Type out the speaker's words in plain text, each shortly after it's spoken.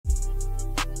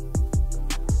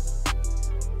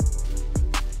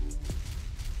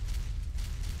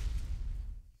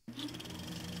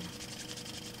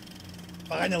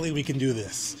Finally, we can do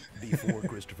this. Before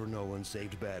Christopher Nolan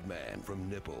saved Batman from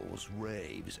nipples,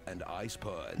 raves, and ice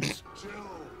puns,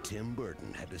 Tim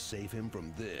Burton had to save him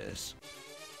from this.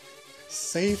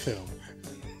 Save him.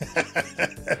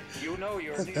 You know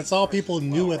you're That's all people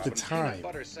knew at the time.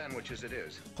 Butter sandwiches it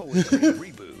is. Poetry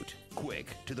reboot.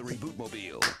 Quick to the reboot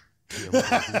mobile. Tim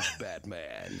Burton's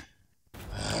Batman.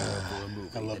 For a movie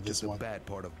I love that this took one. the bad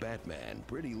part of Batman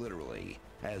pretty literally,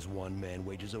 as one man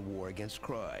wages a war against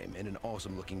crime in an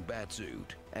awesome-looking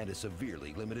batsuit and a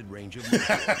severely limited range of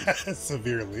motion.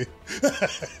 Severely.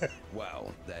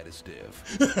 Wow, that is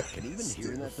stiff. Can you even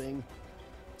hear in that thing?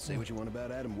 Say what you want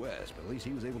about Adam West, but at least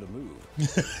he was able to move.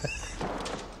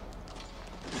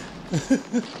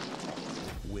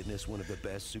 Witness one of the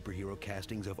best superhero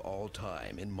castings of all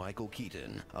time in Michael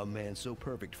Keaton, a man so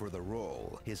perfect for the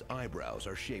role, his eyebrows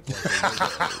are shaped like a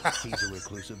logo. He's a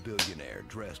reclusive billionaire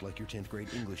dressed like your 10th grade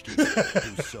English teacher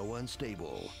who's so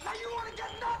unstable. Now you want to get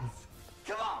nuts?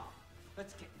 Come on,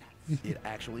 let's get nuts. It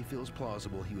actually feels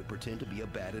plausible he would pretend to be a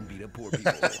bad and beat up poor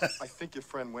people. I think your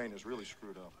friend Wayne is really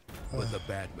screwed up. But the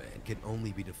Batman can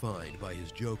only be defined by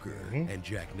his Joker, and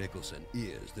Jack Nicholson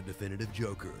is the definitive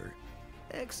Joker.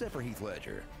 Except for Heath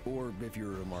Ledger, or if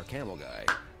you're a Mark Hamill guy.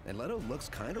 And Leto looks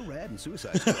kind of rad in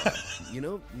Suicide Squad. You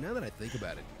know, now that I think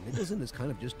about it, Nicholson is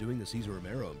kind of just doing the Cesar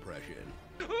Romero impression.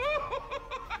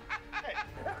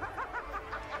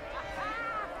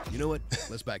 You know what?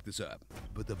 Let's back this up.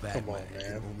 But the Batman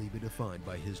can only be defined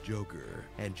by his Joker,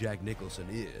 and Jack Nicholson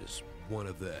is one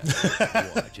of them.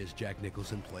 Watch as Jack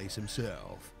Nicholson plays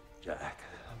himself. Jack.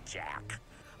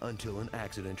 Until an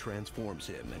accident transforms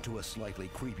him into a slightly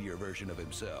creepier version of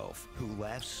himself, who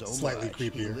laughs so Slightly much he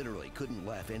creepier. literally couldn't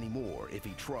laugh anymore if he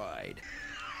tried.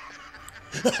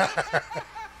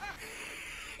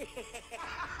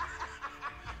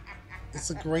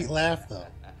 It's a great laugh, though.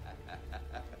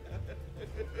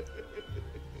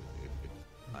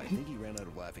 I think he ran out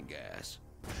of laughing gas.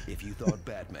 If you thought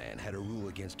Batman had a rule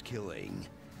against killing,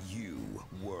 you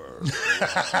were wrong,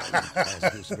 as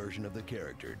this version of the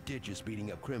character ditches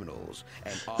beating up criminals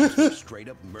and opts for straight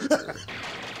up murder.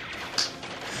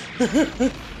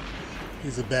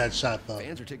 He's a bad shot, though.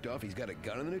 Fans are ticked off he's got a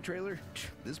gun in the new trailer?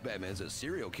 This Batman's a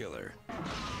serial killer.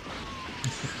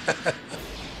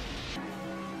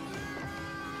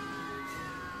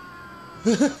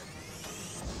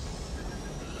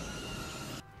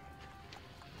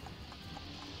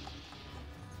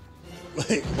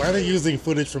 Like, why are they using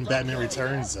footage from Batman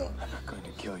Returns, though? I'm not going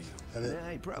to kill you. I He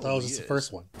thought probably it was just the is.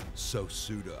 first one. So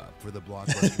suit up for the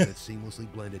blockbuster that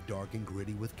seamlessly blended dark and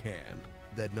gritty with camp,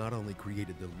 that not only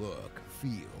created the look,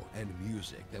 feel, and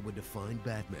music that would define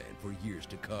Batman for years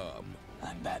to come,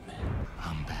 I'm Batman.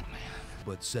 I'm Batman.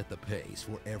 but set the pace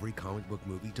for every comic book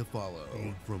movie to follow,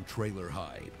 from trailer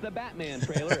hype The Batman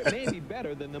trailer may be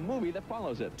better than the movie that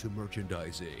follows it. to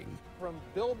merchandising From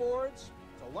billboards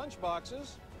to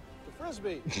lunchboxes to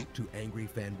frisbee. to angry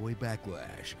fanboy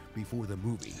backlash before the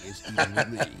movie is even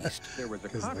released. There was a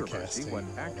 'Cause of the controversy casting when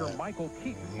and all actor that. Michael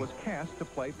Keaton was cast to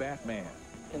play Batman.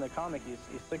 In the comic, he's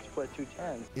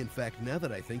 6'2". In fact, now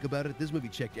that I think about it, this movie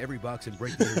checked every box and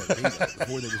break the internet bingo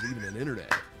before there was even an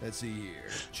internet. Let's see here.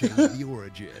 Change the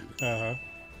origin.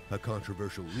 A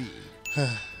controversial lead.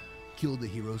 Killed the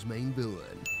hero's main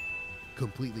villain.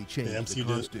 Completely changed the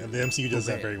costume. The MCU does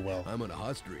that Okay, very well. I'm on a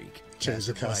hot streak. Change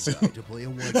the Cast a black costume. guy to play a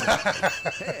white guy.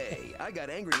 Hey, I got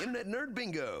angry internet nerd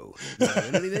bingo. Wanna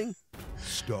win anything?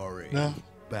 Starring No.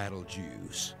 Battle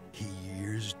Juice.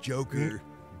 Here's Joker.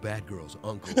 Batgirl's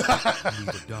uncle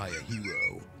needs to die a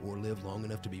hero or live long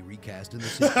enough to be recast in the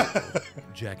sequel.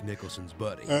 Jack Nicholson's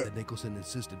buddy that Nicholson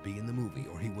insisted be in the movie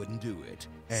or he wouldn't do it.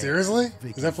 And Seriously?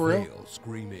 Vicky Is that for real? Vale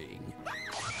screaming.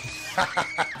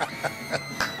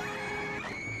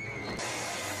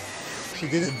 She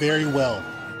did it very well.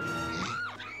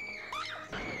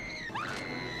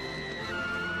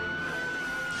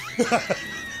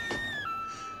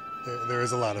 There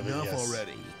is a lot of it, Enough yes.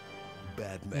 already.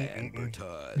 Batman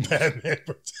Bertud. Batman.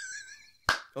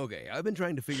 Okay, I've been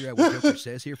trying to figure out what Joker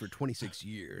says here for 26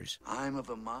 years. I'm of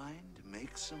a mind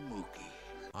makes a mookie.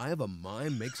 I have a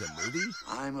mime makes a movie?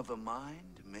 I'm of a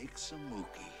mind makes a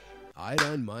mookie.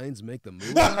 Iodine mines make the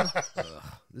movie? Ugh,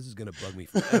 this is gonna bug me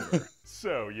forever.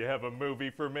 So, you have a movie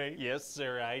for me? Yes,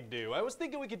 sir, I do. I was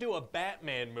thinking we could do a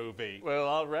Batman movie. Well,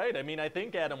 all right. I mean, I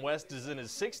think Adam West is in his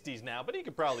 60s now, but he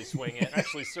could probably swing it.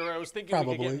 Actually, sir, I was thinking we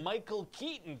could Probably. get Michael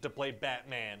Keaton to play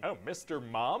Batman. Oh, Mr.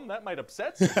 Mom? That might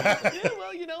upset some people. Yeah,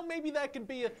 well, you know, maybe that could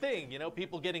be a thing. You know,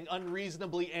 people getting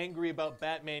unreasonably angry about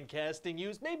Batman casting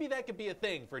use. Maybe that could be a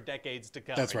thing for decades to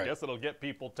come. That's right. I guess it'll get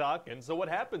people talking. So what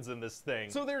happens in this thing?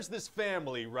 So there's this this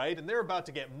family, right? And they're about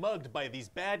to get mugged by these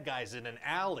bad guys in an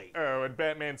alley. Oh, and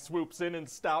Batman swoops in and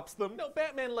stops them? No,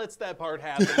 Batman lets that part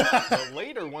happen. But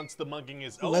later, once the mugging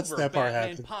is over,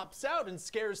 Batman pops out and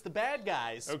scares the bad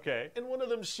guys. Okay. And one of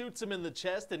them shoots him in the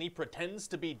chest, and he pretends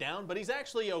to be down, but he's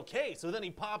actually okay. So then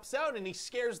he pops out and he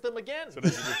scares them again. So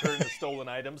does he return the stolen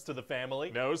items to the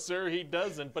family? No, sir, he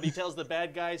doesn't. But he tells the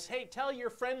bad guys, hey, tell your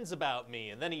friends about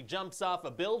me. And then he jumps off a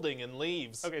building and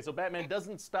leaves. Okay, so Batman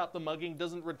doesn't stop the mugging,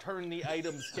 doesn't return the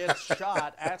items, gets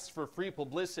shot, asks for free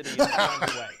publicity, and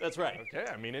runs away. That's right. Okay,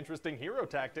 I mean, interesting hero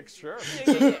tactics, sure.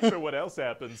 Yeah. So what else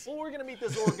happens? Well, we're gonna meet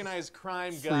this organized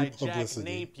crime guy, Jack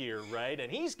Napier, right?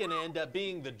 And he's gonna end up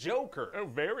being the Joker. Oh,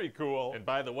 very cool. And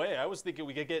by the way, I was thinking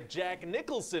we could get Jack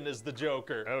Nicholson as the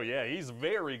Joker. Oh yeah, he's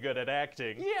very good at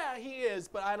acting. Yeah, he is,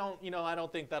 but I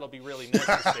don't think that'll be really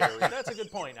necessary. That's a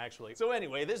good point, actually. So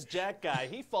anyway, this Jack guy,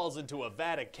 he falls into a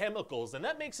vat of chemicals, and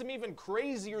that makes him even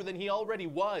crazier than he already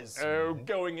was. Oh,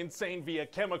 going insane via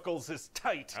chemicals is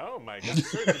tight. Oh my God,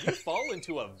 sir, did you fall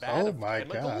into a vat of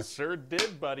chemicals? Gosh. Sure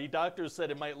did, buddy. Doctors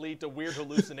said it might lead to weird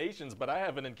hallucinations, but I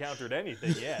haven't encountered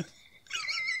anything yet.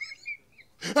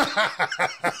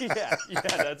 yeah,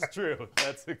 that's true.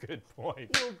 That's a good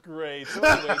point. Well, great. So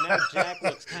anyway, now Jack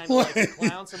looks kind of like a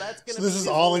clown, so that's gonna be this is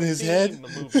all in his head.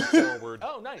 Moving forward.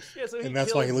 Oh, nice. Yeah, so and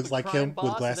that's why he looks like him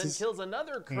with glasses. And then kills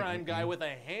another crime guy with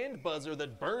a hand buzzer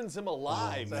that burns him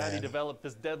alive. So how did he develop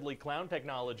this deadly clown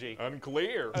technology?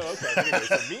 Unclear. Oh, okay. Anyway,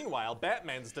 so meanwhile,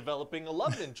 Batman's developing a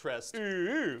love interest.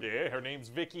 Yeah, her name's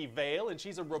Vicky Vale, and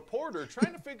she's a reporter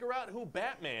trying to figure out who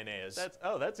Batman is.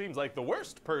 That seems like the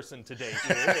worst person to date.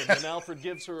 And then Alfred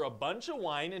gives her a bunch of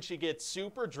wine and she gets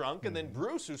super drunk, and then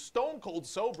Bruce, who's stone cold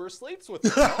sober, sleeps with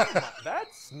her. Oh,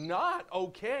 that's not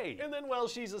okay. And then while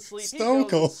she's asleep, he Stone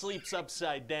goes Cold and sleeps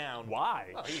upside down. Why?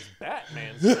 Well, he's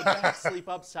Batman, so bats sleep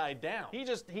upside down.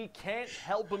 He can't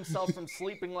help himself from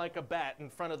sleeping like a bat in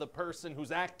front of the person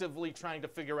who's actively trying to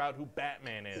figure out who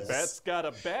Batman is. Bat's got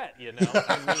a bat, you know?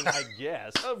 I mean, I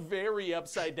guess. A very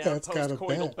upside down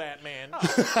post-coital Batman.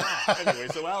 Anyway,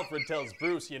 so Alfred tells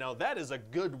Bruce, that is a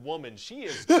good woman. She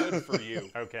is good for you.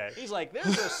 Okay. He's like,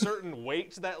 there's a certain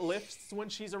weight that lifts when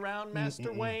she's around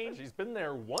Master Wayne. She's been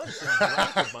there once and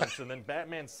drank a bunch, and then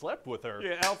Batman slept with her.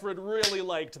 Yeah, Alfred really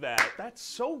liked that. That's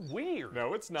so weird.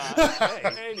 No, it's not.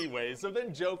 Hey. Anyway, so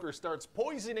then Joker starts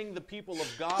poisoning the people of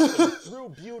Gotham through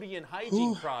beauty and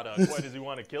hygiene products. Why does he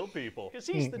want to kill people? Because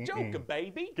he's the Joker,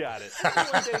 baby. Got it. And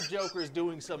one day Joker's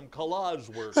doing some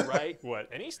collage work, right? What?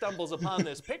 And he stumbles upon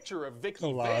this picture of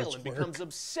Vicky Vale and becomes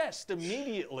obsessed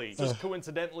immediately. Just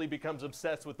coincidentally becomes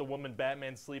obsessed with the woman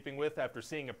Batman's sleeping with after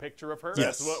seeing a picture of her?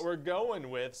 Yes. That's what we're going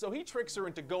with. So he tricks her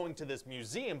into going to this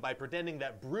museum by pretending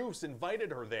that Bruce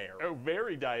invited her there. Oh,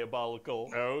 very diabolical.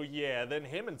 Oh, yeah. Then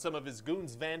him and some of his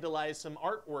goons vandalize some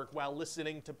artwork while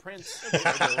listening to Prince. Maybe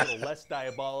a little less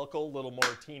diabolical, a little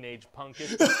more teenage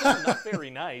punkish, but still not very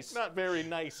nice. Not very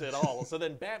nice at all. So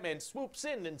then Batman swoops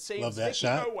in and saves Love that Vicky.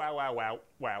 shot. Oh,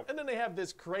 wow. And then they have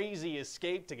this crazy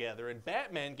escape together, and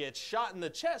Batman gets shot in the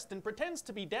chest and pretends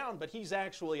to be down, but he's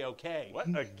actually okay. What,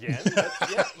 again?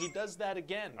 Yeah, he does that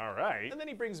again. All right. And then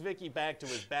he brings Vicky back to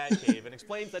his Batcave and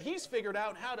explains that he's figured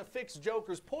out how to fix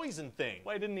Joker's poison thing.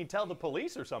 Why didn't he tell the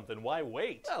police or something? Why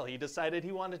wait? Well, he decided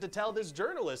he wanted to tell this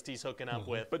journalist he's hooking up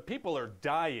with. But people are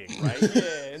dying, right?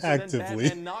 Yeah, and so Actively. then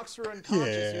Batman knocks her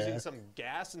unconscious using some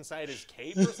gas inside his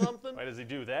cape or something. Why does he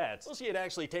do that? Well, she had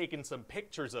actually taken some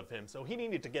pictures of him, so he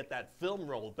needed to get that film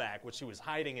rolled back, which she was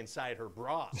hiding inside her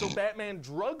bra. So Batman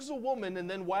drugs a woman, and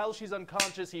then while she's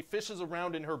unconscious, he fishes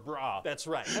around in her bra. That's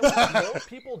right. And no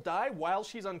people die while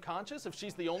she's unconscious if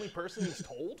she's the only person he's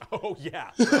told? Oh,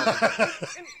 yeah.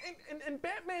 and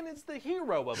Batman is the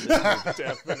hero of this movie.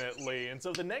 Definitely. And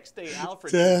so the next day,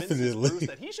 Alfred convinces Bruce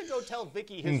that he should go tell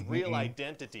Vicky his real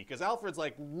identity, because Alfred's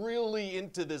like really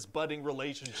into this budding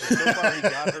relationship. So far, he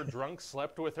got her drunk,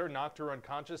 slept with her, knocked her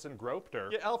unconscious, and groped her.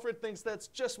 Yeah, Alfred thinks that's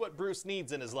just what Bruce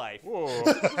needs in his life. Whoa.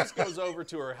 So Bruce goes over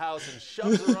to her house and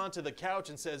shoves her onto the couch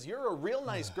and says, "You're a real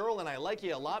nice girl and I like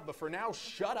you a lot, but for now,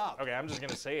 shut up." Okay, I'm just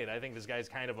gonna say it. I think this guy's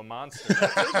kind of a monster. It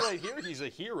says right here he's a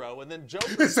hero, and then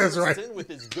Joker bursts in with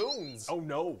his goons. Oh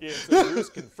no. Yeah, so Bruce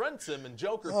confronts him and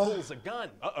Joker pulls a gun.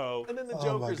 Uh-oh. And then the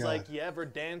Joker's like, "You ever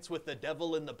dance with the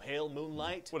devil in the pale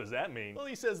moonlight?" What does that mean? Well,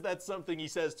 he says that's something he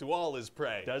says to all his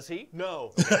prey. Does he?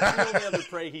 No. That's the only other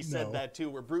prey he said that to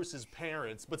were Bruce's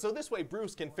parents. But so this way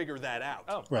Bruce can figure that out.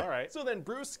 Oh, Right. all right. So then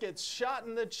Bruce gets shot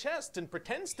in the chest and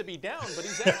pretends to be down, but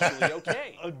he's actually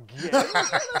okay. Again?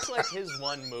 That's like his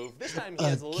one move. This time he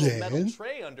has a little metal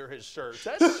tray under his shirt.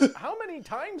 That's, how many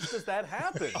times does that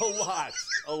happen?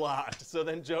 A lot. So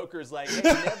then Joker's like, hey,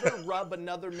 never rub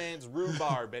another man's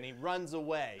rhubarb, and he runs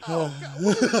away. Oh, God,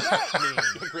 what does that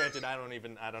mean? Granted, I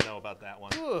don't know about that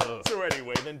one. Ugh. So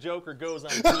anyway, then Joker goes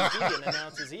on TV and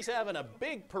announces he's having a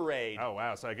big parade. Oh,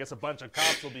 wow, so I guess a bunch of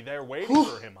cops will be there waiting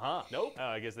for him, huh? Nope. Oh,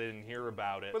 I guess they didn't hear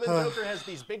about it. But then Joker has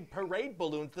these big parade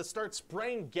balloons that start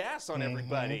spraying gas on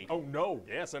everybody. Oh, no.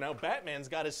 Yeah, so now Batman's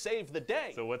got to save the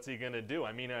day. So what's he gonna do?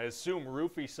 I mean, I assume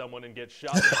roofie someone and get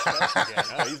shot in the chest again.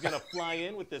 Oh, he's gonna fly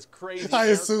in with this crazy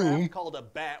aircraft called a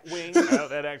Batwing. Oh,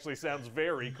 that actually sounds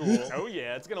very cool. Oh,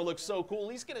 yeah, it's gonna look so cool.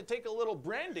 He's gonna take a little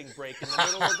branding break in the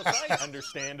middle of the fight.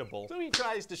 Understandable. So he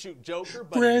tries to shoot Joker,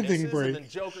 but he misses, and then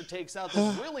Joker takes out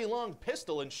this really long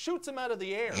pistol and shoots him out of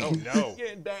the air. Oh, no.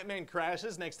 Yeah, and Batman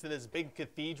crashes next to this big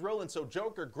cathedral, and so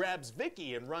Joker grabs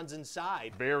Vicky and runs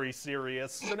inside. Very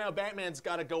serious. So now Batman's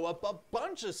gotta go up a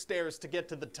bunch of stairs to get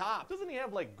to the top. Doesn't he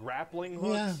have, like, grappling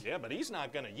hooks? Yeah, but he's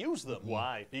not gonna use them.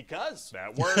 Why? Because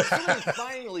that works. So he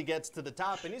finally gets to the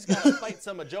top, and he's gotta fight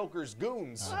some of Joker's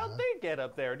goons. How'd they get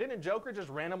up there? Didn't Joker just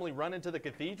randomly run into the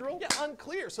cathedral? Yeah,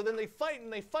 unclear. So then they fight,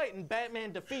 and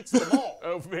Batman defeats them all.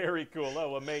 Oh, very cool.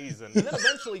 Oh, amazing. And then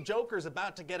eventually Joker's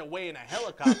about to get away in a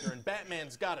helicopter, and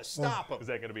Batman's gotta stop him. Is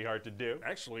that gonna be hard to do?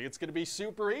 Actually, it's gonna be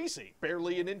super easy.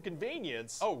 Barely an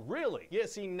inconvenience. Oh, really? Yeah,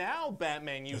 see, now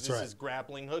Batman uses his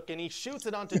grappling hook, and he shoots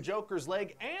it onto Joker's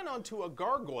leg and onto a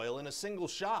gargoyle in a single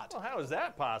shot. Well, how is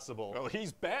that possible? Well,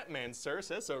 he's Batman, sir.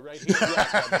 Says so right here.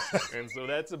 And so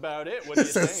that's about it. What do you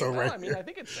think? So I mean, I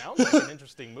think it sounds like an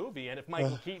interesting movie, and if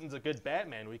Michael Keaton's a good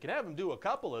Batman, we can have him do a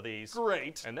couple of these.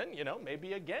 Great. And then, you know,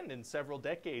 maybe again in several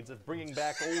decades, if bringing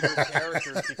back older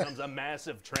characters becomes a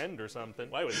massive trend or something.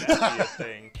 Why would that be a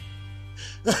thing?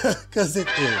 Because it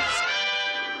is.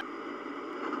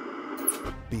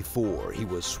 Before he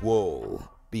was swole,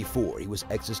 before he was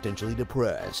existentially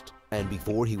depressed, and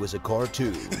before he was a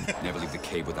cartoon. Never leave the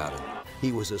cave without him.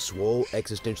 He was a swole,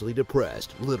 existentially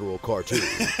depressed, literal cartoon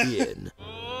in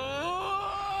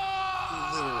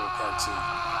Literal cartoon.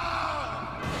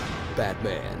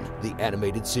 Batman, the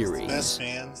animated series. It's the best,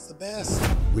 man. It's the best.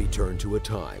 Returned to a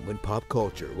time when pop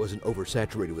culture wasn't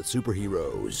oversaturated with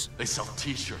superheroes. They sell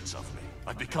t-shirts of me.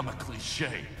 I've become a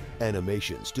cliche.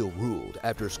 Animation still ruled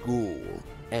after school.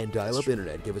 And dial-up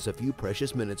internet gave us a few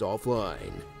precious minutes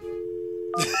offline.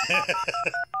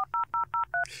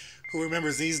 Who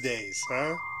remembers these days,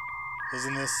 huh?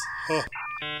 Wasn't this? Huh.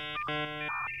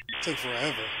 Took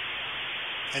forever.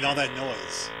 And all that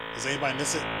noise. Does anybody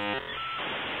miss it?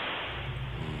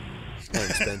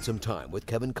 And spent some time with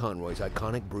Kevin Conroy's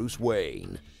iconic Bruce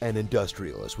Wayne, an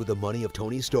industrialist with the money of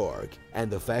Tony Stark and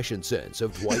the fashion sense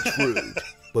of Dwight Schrute.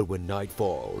 But when night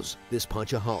falls, this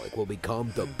punchaholic will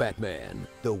become the Batman,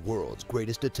 the world's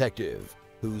greatest detective,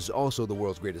 who's also the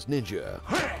world's greatest ninja,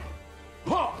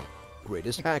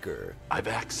 greatest hacker. I've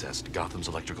accessed Gotham's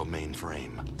electrical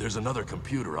mainframe. There's another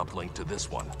computer uplinked to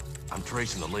this one. I'm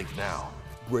tracing the link now.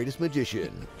 Greatest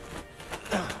magician.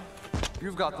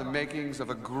 You've got the makings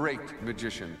of a great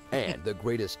magician. And the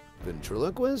greatest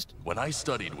ventriloquist? When I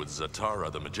studied with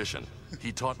Zatara the magician,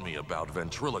 he taught me about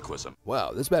ventriloquism.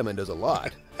 Wow, this Batman does a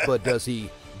lot. But does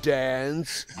he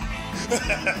dance?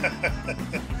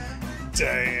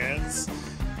 Dance.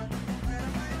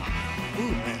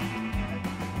 Ooh, man.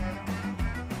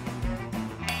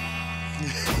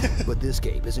 But this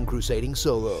cape isn't crusading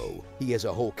solo. He has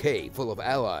a whole cave full of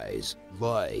allies,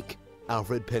 like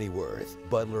Alfred Pennyworth,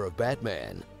 butler of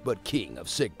Batman, but king of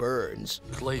sick burns.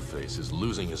 Clayface is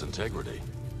losing his integrity.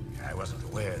 I wasn't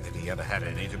aware that he ever had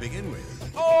any to begin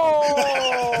with.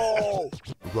 Oh!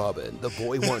 Robin, the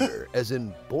boy wonder, as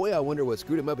in, boy, I wonder what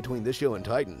screwed him up between this show and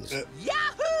Titans.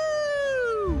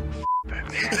 Yahoo!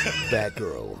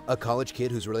 Batgirl, a college kid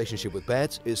whose relationship with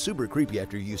bats is super creepy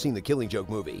after you've seen the Killing Joke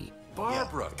movie.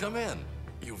 Barbara, come in.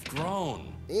 You've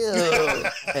grown. Ew.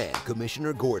 And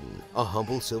Commissioner Gordon, a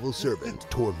humble civil servant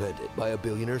tormented by a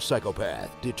billionaire psychopath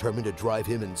determined to drive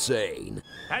him insane.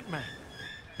 Batman.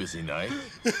 Busy night?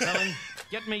 Helen,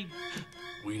 get me.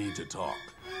 We need to talk.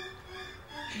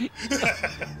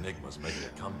 Enigma's making a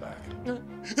comeback.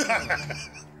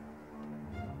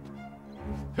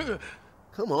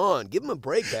 Come on, give him a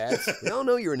break, Bats. We all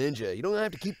know you're a ninja. You don't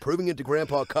have to keep proving it to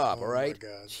Grandpa Cop, all right? Oh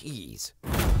my God. Jeez.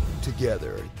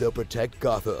 Together, they'll protect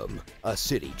Gotham, a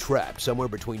city trapped somewhere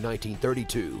between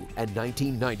 1932 and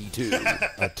 1992.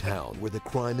 A town where the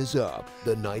crime is up,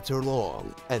 the nights are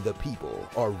long, and the people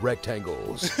are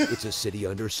rectangles. It's a city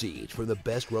under siege from the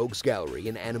best rogues gallery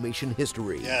in animation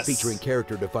history, featuring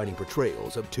character-defining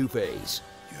portrayals of Two-Face,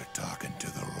 You're talking to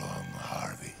the wrong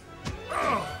Harvey.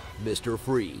 Mr.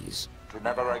 Freeze. To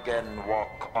never again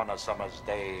walk on a summer's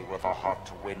day with a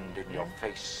hot wind in your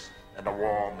face and a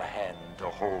warm hand to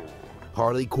hold.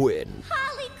 Harley Quinn.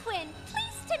 Harley Quinn,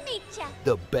 pleased to meet ya.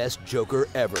 The best Joker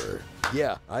ever.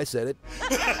 Yeah, I said it.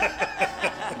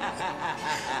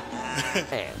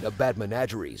 And a bad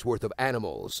menagerie's worth of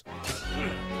animals.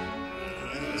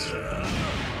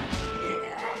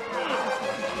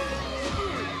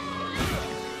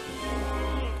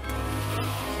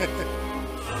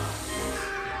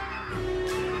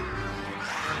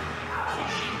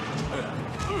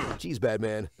 Geez,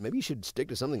 Batman, maybe you should stick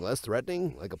to something less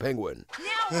threatening, like a penguin.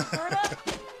 Now, Roberta.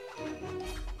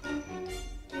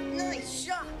 Nice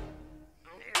shot.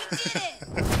 You did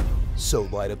it. So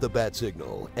light up the bat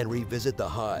signal and revisit the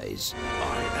highs.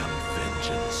 I am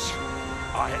vengeance.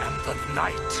 I am the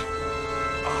night.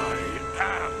 I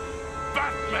am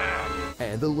Batman.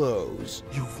 And the lows.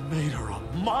 You've made her a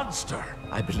monster.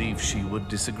 I believe she would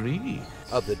disagree.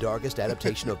 Of the darkest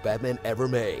adaptation of Batman ever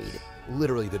made.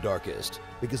 Literally the darkest,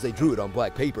 because they drew it on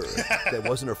black paper that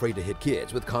wasn't afraid to hit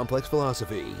kids with complex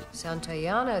philosophy.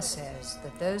 Santayana says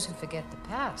that those who forget the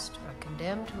past are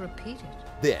condemned to repeat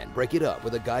it. Then break it up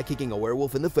with a guy kicking a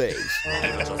werewolf in the face.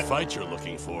 If it's a fight you're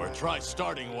looking for, try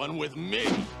starting one with me.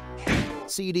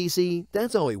 CDC,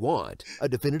 that's all we want. A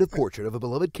definitive portrait of a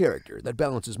beloved character that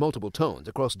balances multiple tones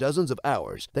across dozens of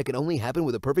hours that can only happen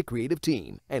with a perfect creative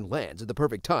team and lands at the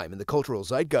perfect time in the cultural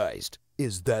zeitgeist.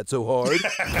 Is that so hard?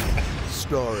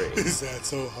 Starring. Is that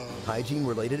so hard?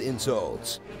 Hygiene-related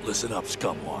insults. Listen up,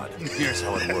 scumwad. Here's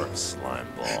how it works, slime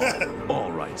ball.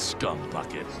 All right, scum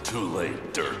bucket. Too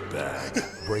late,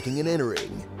 dirtbag. Breaking and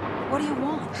entering. What do you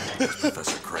want? Has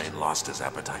Professor Crane lost his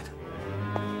appetite?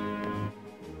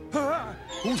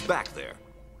 Who's back there?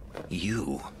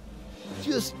 You.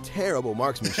 Just terrible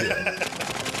marksmanship.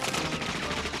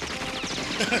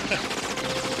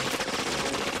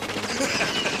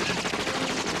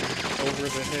 Over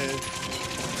the head.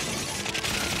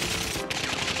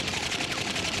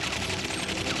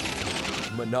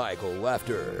 Maniacal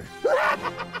laughter.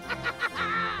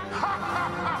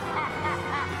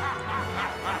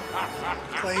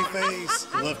 Clayface.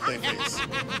 Love Clayface.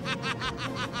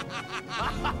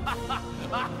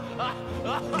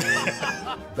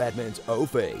 Batman's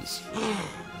O-face.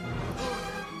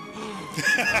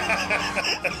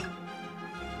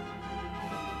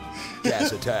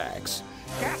 Gas attacks.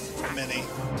 Many.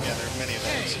 Yeah, there are many of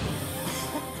those.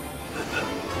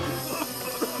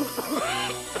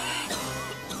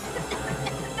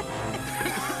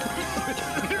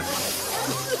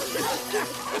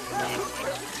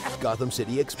 Gotham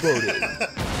City exploding.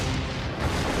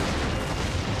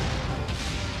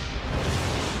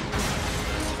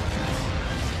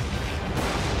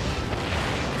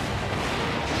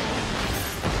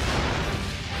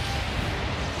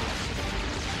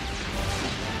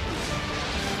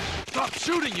 Stop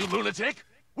shooting, you lunatic!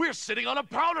 We're sitting on a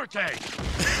powder keg!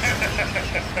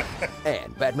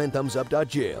 And Batman thumbs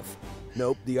up.gif.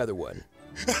 Nope, the other one.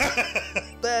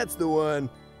 That's the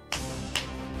one.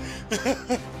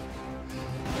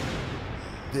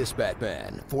 This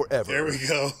Batman, forever. There we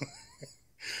go.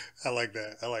 I like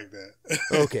that. I like that.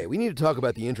 Okay, we need to talk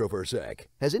about the intro for a sec.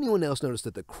 Has anyone else noticed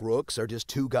that the crooks are just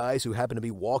two guys who happen to be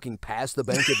walking past the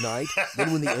bank at night?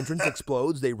 Then when the entrance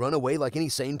explodes, they run away like any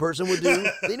sane person would do?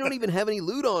 They don't even have any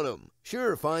loot on them.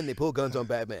 Sure, fine, they pull guns on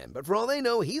Batman, but for all they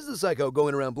know, he's the psycho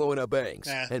going around blowing up banks.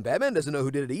 And Batman doesn't know who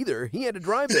did it either. He had to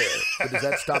drive there. But does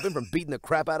that stop him from beating the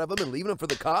crap out of him and leaving him for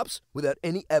the cops without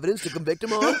any evidence to convict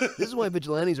him on? This is why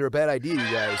vigilantes are a bad idea,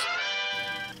 you guys.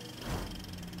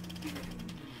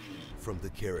 From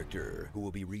the character who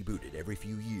will be rebooted every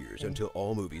few years until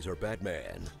all movies are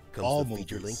Batman, comes the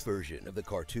feature-length version of the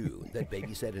cartoon that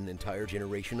babysat an entire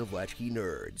generation of latchkey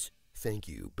nerds. Thank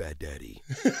you, Bad Daddy.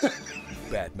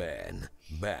 Batman,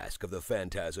 Mask of the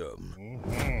Phantasm.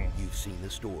 You've seen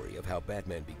the story of how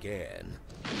Batman began.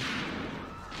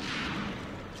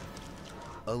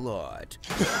 A lot.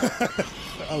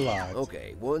 A lot.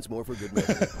 Okay, once more for good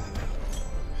measure.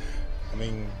 I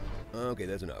mean... Okay,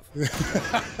 that's enough. No.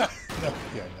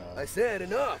 I said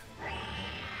enough.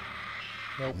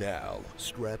 Nope. Now,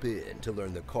 strap in to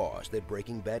learn the cost that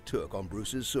Breaking Bad took on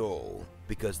Bruce's soul.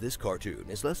 Because this cartoon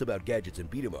is less about gadgets and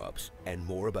beat-em-ups, and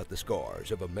more about the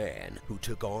scars of a man who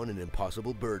took on an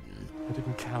impossible burden. I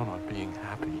didn't count on being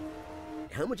happy.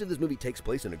 How much of this movie takes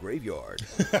place in a graveyard?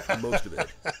 Most of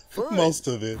it. Fine. Most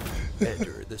of it.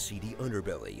 Enter the seedy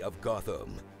underbelly of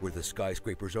Gotham, where the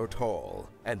skyscrapers are tall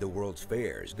and the world's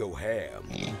fairs go ham.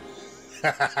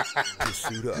 To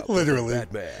suit up, Literally.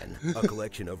 Batman, a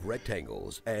collection of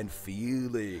rectangles and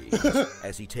feelings,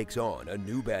 as he takes on a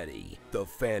new baddie, the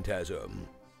Phantasm.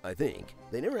 I think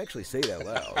they never actually say it out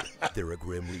loud. They're a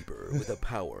grim reaper with the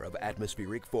power of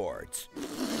atmospheric farts.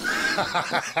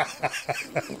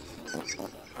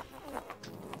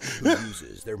 Who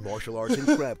uses their martial arts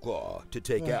and crab claw to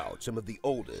take out some of the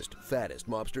oldest, fattest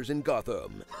mobsters in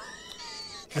Gotham.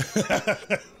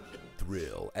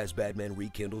 Thrill as Batman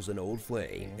rekindles an old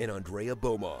flame in Andrea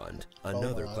Beaumont,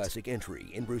 another classic entry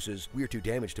in Bruce's "we're too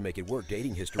damaged to make it work"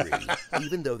 dating history,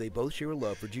 even though they both share a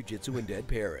love for jiu-jitsu and dead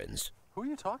parents. Who are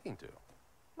you talking to?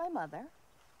 My mother.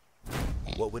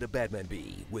 What would a Batman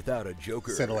be without a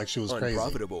Joker? Said it like she was crazy.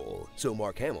 Unprofitable. So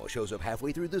Mark Hamill shows up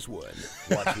halfway through this one.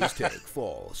 Watch his take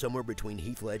fall somewhere between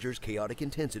Heath Ledger's chaotic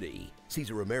intensity,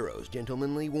 Cesar Romero's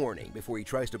gentlemanly warning before he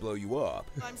tries to blow you up.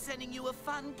 I'm sending you a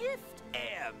fun gift,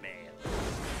 airmail.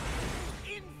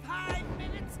 In 5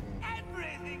 minutes,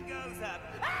 everything goes up.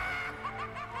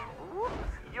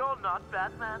 You're not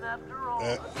Batman after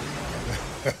all.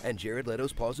 And Jared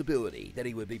Leto's plausibility that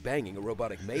he would be banging a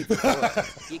robotic maid for fun.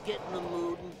 You get in the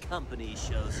mood and company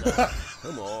shows up.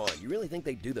 Come on, you really think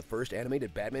they'd do the first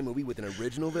animated Batman movie with an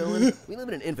original villain? We live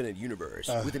in an infinite universe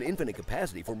with an infinite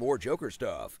capacity for more Joker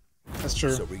stuff. That's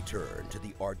true. So return to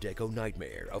the Art Deco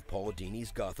nightmare of Paul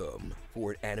Dini's Gotham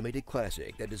for an animated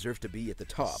classic that deserves to be at the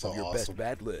top of your best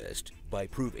Bat list by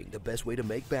proving the best way to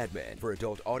make Batman for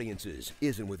adult audiences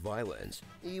isn't with violence,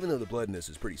 even though the bloodiness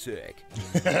is pretty sick.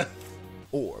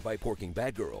 Or by porking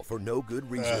Batgirl for no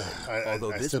good reason,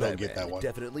 although this Batman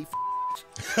definitely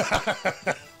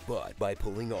but by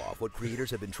pulling off what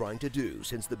creators have been trying to do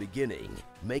since the beginning,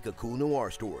 make a cool noir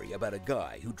story about a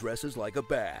guy who dresses like a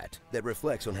bat that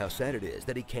reflects on how sad it is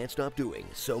that he can't stop doing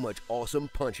so much awesome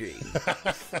punching.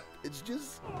 It's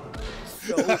just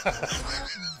so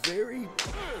very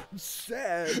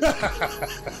sad.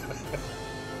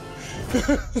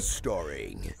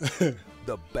 Starring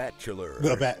the Bachelor.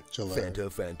 The Bachelor.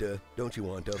 Fanta, don't you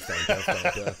want a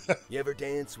Fanta? You ever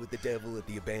dance with the devil at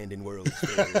the abandoned World's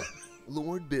Fair?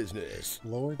 Lord Business.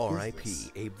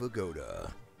 R.I.P. Abe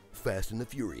Vigoda. Fast and the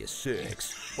Furious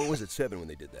 6. Or was it 7 when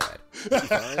they did that?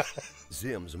 5?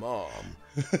 Zim's mom.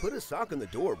 Put a sock in the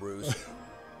door, Bruce.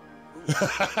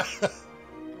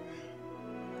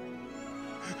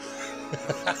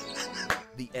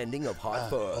 The ending of Hot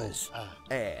Fuzz.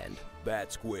 And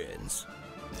Bat Squins.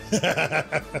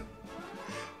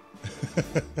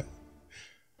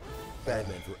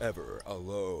 Batman Forever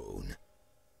alone.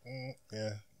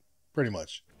 Yeah, pretty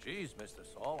much. Jeez, Mr.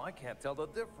 Saul, I can't tell the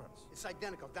difference. It's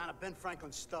identical down to Ben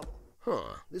Franklin's stubble. Huh,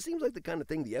 this seems like the kind of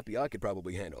thing the FBI could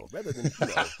probably handle, rather than, you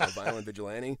know, a violent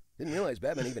vigilante. Didn't realize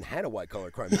Batman even had a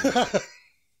white-collar crime movie.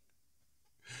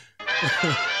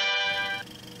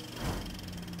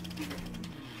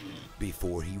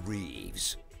 Before he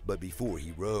Reeves, but before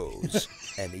he rose,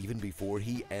 and even before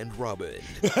he and Robin,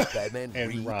 Batman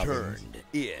returned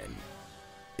in.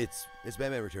 It's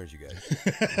Batman Returns, you guys.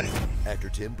 After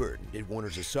Tim Burton did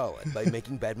Warner's a solid by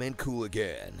making Batman cool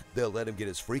again, they'll let him get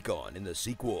his freak on in the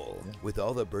sequel, with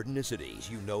all the Burtonicities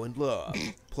you know and love,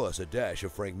 plus a dash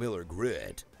of Frank Miller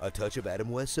grit, a touch of Adam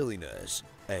West silliness,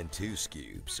 and 2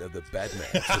 scoops of the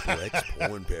Batman Triple X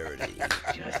porn parody.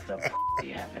 Just the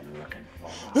you have been looking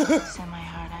for. So my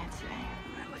heart, I'd say.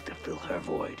 I'd like to fill her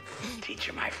void. Teach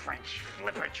her my French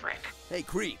flipper trick. Hey,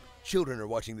 creep. Children are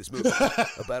watching this movie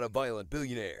about a violent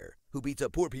billionaire who beats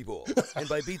up poor people. And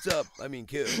by beats up, I mean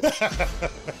kills.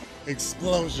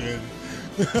 Explosion.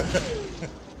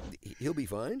 He'll be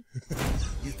fine?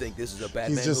 You think this is a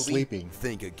Batman He's just movie? sleeping.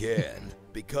 Think again.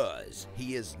 Because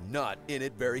he is not in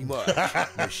it very much.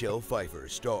 Michelle Pfeiffer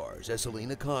stars as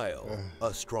Selena Kyle,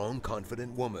 a strong,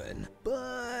 confident woman.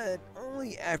 But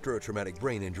only after a traumatic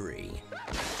brain injury.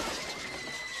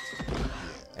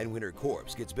 And when her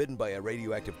corpse gets bitten by a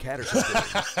radioactive cat or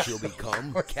something, she'll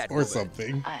become Catwoman. Or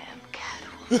something. I am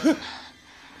Catwoman.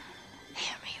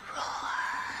 Hear me roar.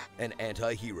 An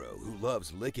anti-hero who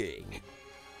loves licking,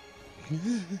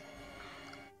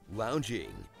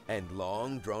 lounging, and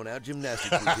long, drawn-out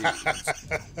gymnastics routines.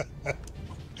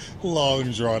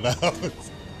 Long, drawn out.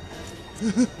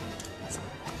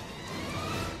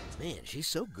 Man, she's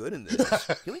so good in this.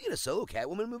 Can we get a solo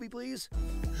Catwoman movie, please?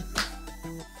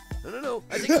 No,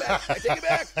 I take it back. I take it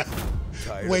back.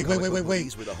 Tired Wait. of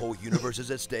movies where the whole universe is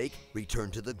at stake?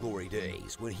 Return to the glory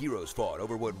days when heroes fought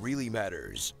over what really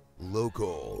matters.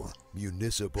 Local,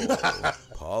 municipal,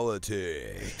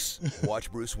 politics.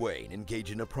 Watch Bruce Wayne engage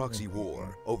in a proxy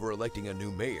war over electing a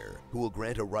new mayor who will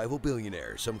grant a rival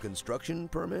billionaire some construction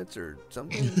permits or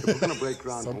something. If we're gonna break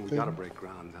ground when we gotta break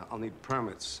ground, I'll need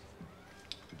permits.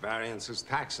 Variances,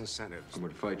 tax incentives. I'm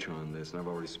gonna fight you on this, and I've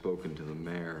already spoken to the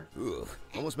mayor. Ugh,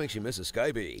 almost makes you miss a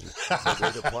Skybeam. The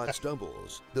way the plot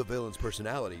stumbles, the villain's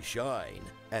personalities shine,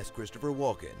 as Christopher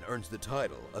Walken earns the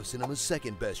title of cinema's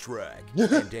second best Shrek,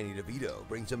 and Danny DeVito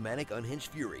brings a manic,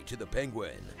 unhinged fury to the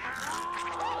Penguin.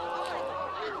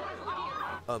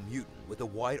 A mutant with a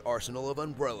wide arsenal of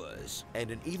umbrellas,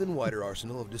 and an even wider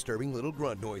arsenal of disturbing little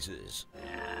grunt noises.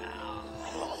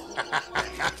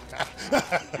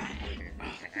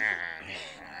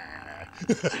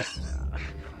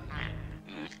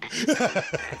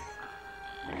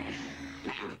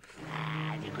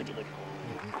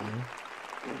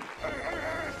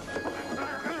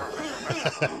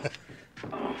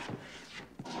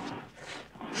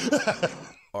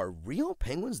 Are real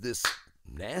penguins this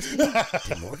nasty?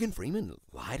 Did Morgan Freeman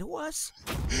lie to us?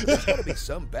 There's gotta be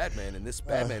some Batman in this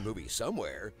Batman movie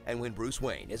somewhere, and when Bruce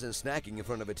Wayne isn't snacking in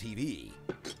front of a TV,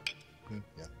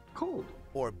 cold,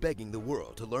 or begging the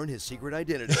world to learn his secret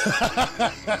identity,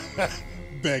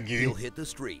 begging, he'll hit the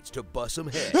streets to bust some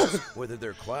heads, whether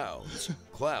they're clowns,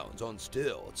 clowns on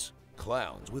stilts,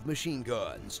 clowns with machine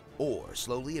guns, or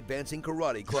slowly advancing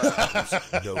karate clowns.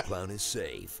 No clown is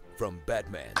safe from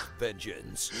Batman's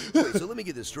vengeance. Wait, so let me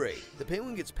get this straight. The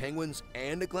Penguin gets penguins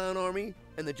and a clown army,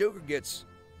 and the Joker gets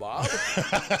Bob?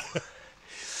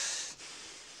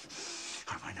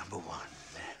 Are my number one.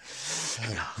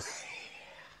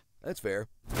 That's fair.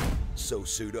 So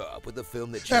suit up with the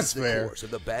film that changed the course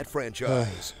of the Bat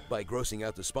franchise by grossing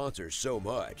out the sponsors so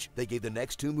much they gave the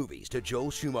next two movies to Joel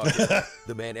Schumacher,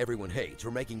 the man everyone hates for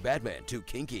making Batman too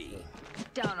kinky,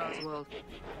 Down, Oswald.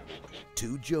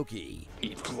 too jokey,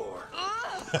 Eat floor.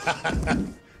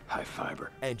 High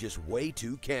fiber. and just way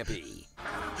too campy.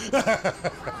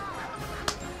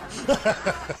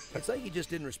 It's like he just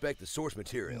didn't respect the source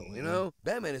material, you know?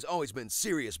 Batman has always been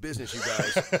serious business, you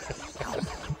guys.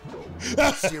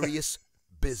 Serious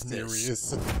business.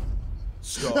 Serious.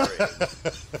 Starring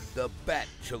The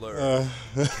Bachelor,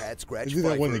 Cat Scratch do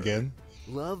that one Pfeiffer, again.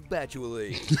 Love Bachelor,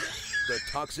 The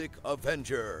Toxic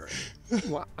Avenger.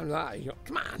 Come on.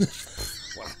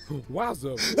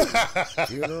 Wowza.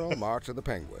 Funeral March of the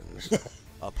Penguins.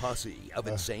 A posse of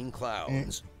insane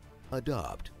clowns.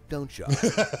 Adopt, don't shop.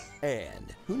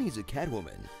 And who needs a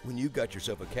Catwoman when you got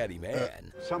yourself a catty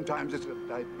man? Sometimes it's a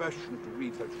diversion to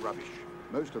read such rubbish.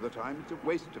 Most of the time, it's a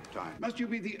waste of time. Must you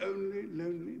be the only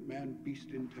lonely man-beast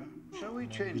in town? Shall we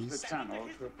change the channel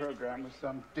to a program with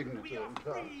some dignity and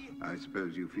class? I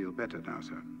suppose you feel better now,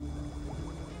 sir.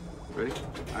 Ready?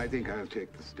 I think I'll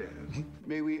take the stairs.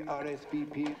 May we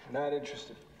RSVP? Not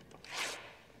interested.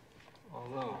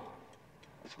 Although,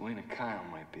 Selena Kyle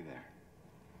might be there.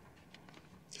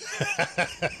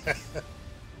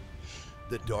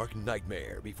 The Dark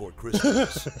Nightmare Before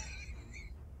Christmas.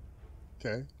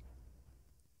 Okay.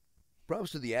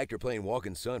 Props to the actor playing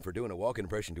Walken's son for doing a Walken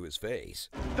impression to his face.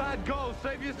 Dad, go!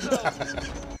 Save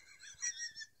yourself!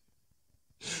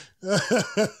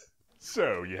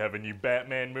 So, you have a new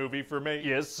Batman movie for me?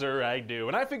 Yes, sir, I do.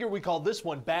 And I figure we call this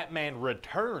one Batman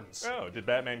Returns. Oh, did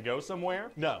Batman go somewhere?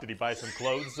 No. Did he buy some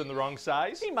clothes in the wrong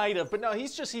size? He might have, but no,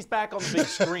 he's back on the big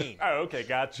screen. Oh, okay,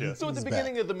 gotcha. So at the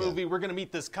beginning of the movie, we're gonna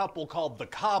meet this couple called the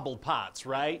Cobblepots,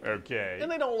 right? Okay.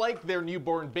 And they don't like their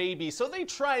newborn baby, so they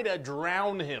try to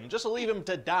drown him, just to leave him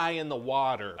to die in the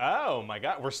water. Oh my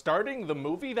God, we're starting the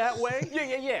movie that way?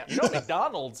 Yeah. You know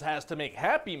McDonald's has to make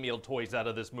Happy Meal toys out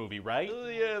of this movie, right?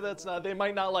 Yeah, that's not, they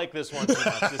might not like this one too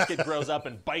much. This kid grows up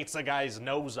and bites a guy's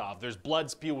nose off. There's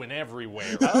blood spewing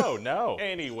everywhere. Oh no.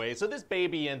 Anyway, so this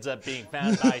baby ends up being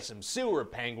found by some sewer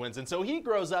penguins, and so he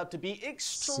grows up to be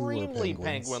extremely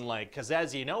penguin-like, because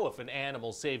as you know, if an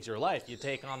animal saves your life, you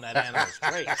take on that animal's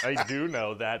traits. I do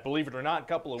know that. Believe it or not, a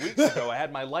couple of weeks ago, I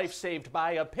had my life saved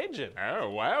by a pigeon. Oh,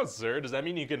 wow, sir. Does that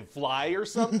mean you can fly or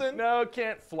something? No,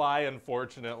 can't fly,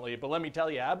 unfortunately. But let me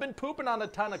tell you, I've been pooping on a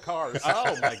ton of cars.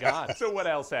 Oh, my God. So what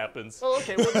else happens? Well,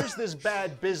 okay, well, there's this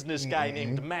bad business guy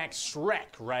named Max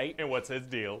Schreck, right? And what's his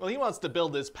deal? Well, he wants to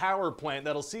build this power plant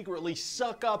that'll secretly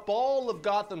suck up all of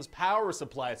Gotham's power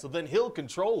supply, so then he'll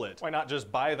control it. Why not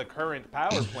just buy the current power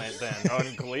plant then?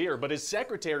 Unclear, but his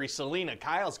secretary, Selena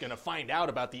Kyle's gonna find out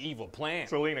about the evil plan.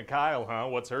 Selena Kyle, huh?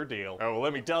 What's her deal? Oh, well,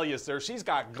 let me tell you, sir, she's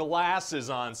got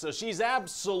glasses on, so she's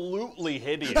absolutely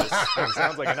hideous.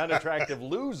 Sounds like an unattractive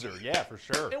loser, yeah, for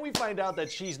sure. And we find out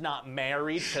that she's not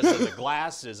married because of the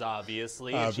glasses,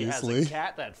 obviously. Obviously. And she has a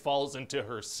cat that falls into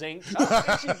her sink.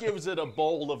 And she gives it a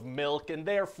bowl of milk and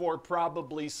therefore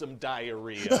probably some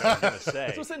diarrhea, I'm gonna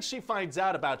say. So since she finds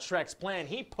out about Shrek's plan,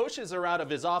 he pushes her out of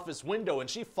his office window and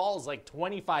she falls like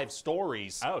 25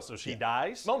 stories. Oh, so she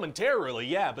dies? Momentarily,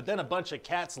 yeah, but then a bunch of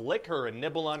cats lick her and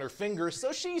nibble on her fingers,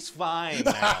 so she's fine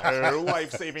now.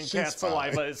 Life-saving cat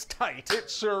saliva is tight. It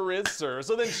sure is, sir.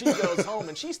 So then she goes home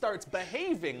and she starts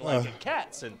behaving like a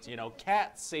cat since, you know,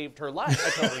 cats saved her life.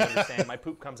 I totally understand. My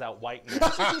poop comes out white now.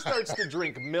 So she starts to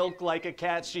drink milk like a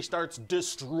cat. She starts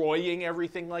destroying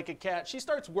everything like a cat. She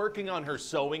starts working on her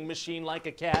sewing machine like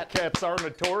a cat. Cats are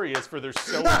notorious for their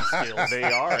sewing skills. They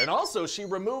are. And also, she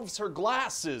removes her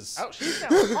glasses. Oh, she's now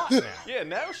hot now. Yeah,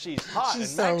 now she's hot.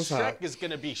 And Max Shrek is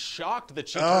going to be shocked that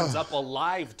she turns up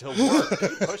alive to work. Can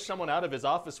you push someone out of his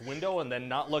office window and then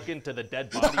not look into the dead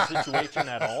body situation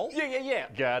at all? Yeah.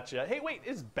 Gotcha. Hey, wait,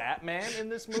 is Batman in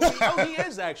this movie? Oh, he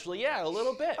is actually. Yeah, a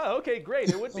little bit. Oh, okay, great.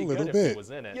 It would be good if he was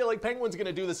in it. Yeah, like Penguin's going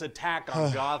to do this attack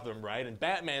on Gotham, right? And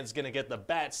Batman's going to get the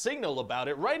bat signal about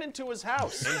it right into his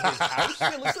house. In his house?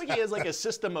 Yeah, it looks like he has like a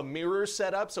system of mirrors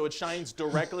set up so it shines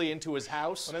directly into his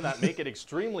house. Wouldn't that make it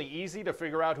extremely easy to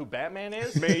figure out who Batman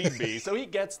is? Maybe. So he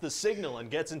gets the signal and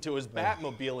gets into his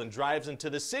Batmobile and drives into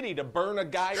the city to burn a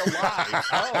guy alive.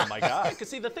 Oh my god. Because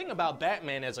see, the thing about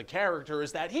Batman as a character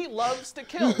is that he loves to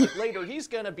kill. Like, later, he's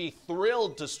gonna be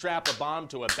thrilled to strap a bomb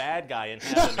to a bad guy and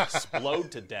have him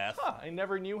explode to death. Huh, I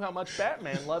never knew how much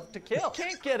Batman loved to kill.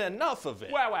 Can't get enough of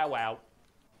it. Wow.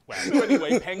 So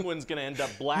anyway, Penguin's gonna end up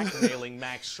blackmailing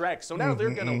Max Shrek, so now they're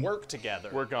gonna work together.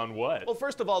 Work on what? Well,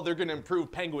 first of all, they're gonna improve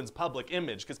Penguin's public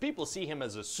image, because people see him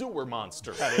as a sewer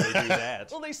monster. How do they do that?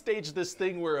 Well, they stage this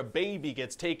thing where a baby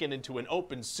gets taken into an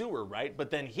open sewer, right? But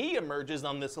then he emerges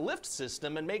on this lift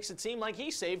system and makes it seem like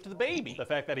he saved the baby. The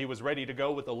fact that he was ready to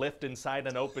go with a lift inside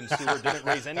an open sewer didn't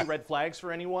raise any red flags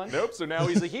for anyone? Nope, so now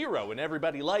he's a hero and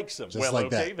everybody likes him. Just like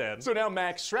okay that. Then. So now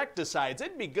Max Shrek decides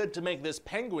it'd be good to make this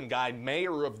Penguin guy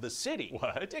mayor of the city.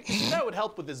 What? Yeah, that would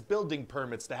help with his building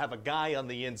permits to have a guy on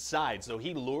the inside. So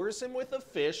he lures him with a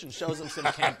fish and shows him some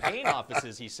campaign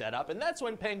offices he set up, and that's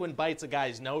when Penguin bites a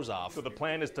guy's nose off. So the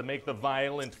plan is to make the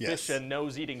violent fish and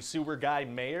nose-eating sewer guy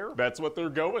mayor? That's what they're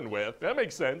going with. That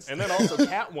makes sense. And then also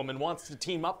Catwoman wants to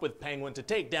team up with Penguin to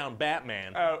take down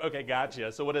Batman. Oh, okay,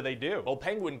 gotcha. So what do? Well,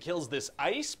 Penguin kills this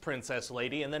ice princess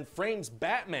lady and then frames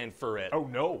Batman for it. Oh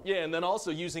no. Yeah, and then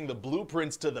also using the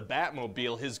blueprints to the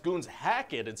Batmobile, his goons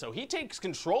hack it, and so he takes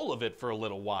control of it for a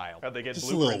little while. How'd they get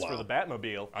blueprints for the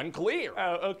Batmobile? Unclear.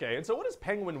 Oh, okay. And so what does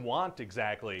Penguin want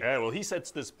exactly? Well, he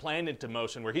sets this plan into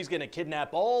motion where he's gonna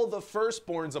kidnap all the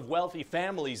firstborns of wealthy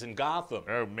families in Gotham.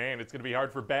 Oh man, it's gonna be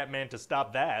hard for Batman to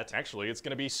stop that. Actually, it's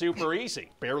gonna be super easy.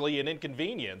 Barely an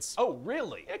inconvenience. Oh,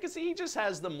 really? Yeah, cause he just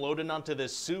has them loaded onto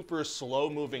this super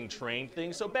slow-moving train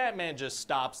thing, so Batman just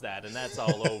stops that and that's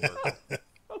all over.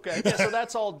 Okay, yeah, so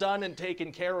that's all done and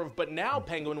taken care of, but now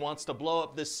Penguin wants to blow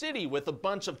up the city with a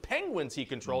bunch of penguins he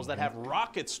controls that have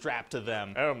rockets strapped to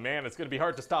them. Oh man, it's gonna be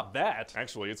hard to stop that.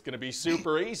 Actually, it's gonna be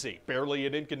super easy. Barely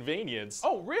an inconvenience.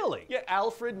 Oh, really? Yeah,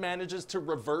 Alfred manages to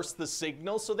reverse the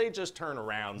signal, so they just turn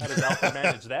around. How does Alfred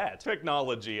manage that?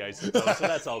 Technology, I suppose, so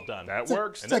that's all done. That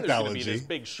works. And then there's gonna be this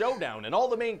big showdown, and all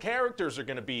the main characters are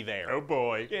gonna be there. Oh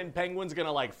boy. And Penguin's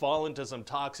gonna like fall into some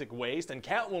toxic waste, and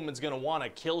Catwoman's gonna wanna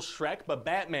kill Shrek, but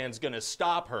Batman's gonna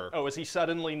stop her. Oh, is he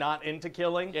suddenly not into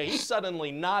killing? Yeah, he's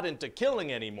suddenly not into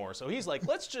killing anymore, so he's like,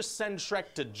 let's just send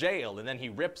Shrek to jail, and then he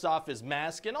rips off his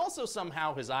mask and also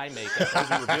somehow his eye makeup.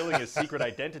 He's revealing his secret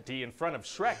identity in front of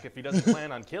Shrek if he doesn't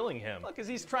plan on killing him. Because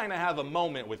he's trying to have a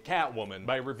moment with Catwoman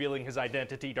by revealing his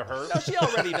identity to her. Now, she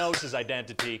already knows his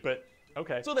identity, but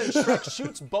okay. So then Shrek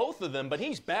shoots both of them, but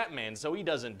he's Batman, so he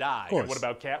doesn't die. And what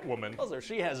about Catwoman? Well,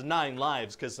 she has 9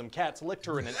 lives because some cats licked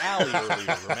her in an alley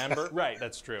earlier, remember? Right,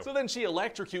 that's true. So then she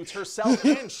electrocutes herself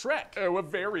and Shrek. Oh, a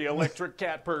very electric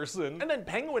cat person. And then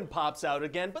Penguin pops out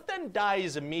again, but then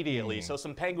dies immediately, so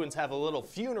some penguins have a little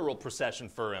funeral procession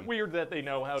for him. Weird that they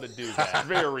know how to do that.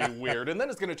 Very weird. And then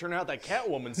it's gonna turn out that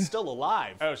Catwoman's still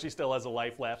alive. Oh, she still has a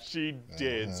life left? She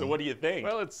did. So what do you think?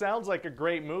 Well, it sounds like a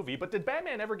great movie, but did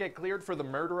Batman ever get cleared for the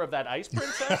murder of that ice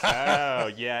princess?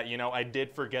 Oh, yeah, you know, I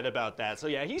did forget about that. So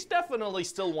yeah, he's definitely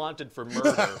still wanted for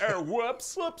murder. Oh,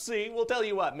 whoops, whoopsie. We'll tell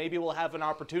you what, maybe we'll have an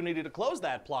opportunity to close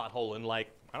that plot hole in like,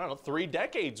 I don't know, 3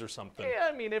 decades or something. Yeah,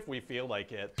 I mean, if we feel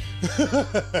like it.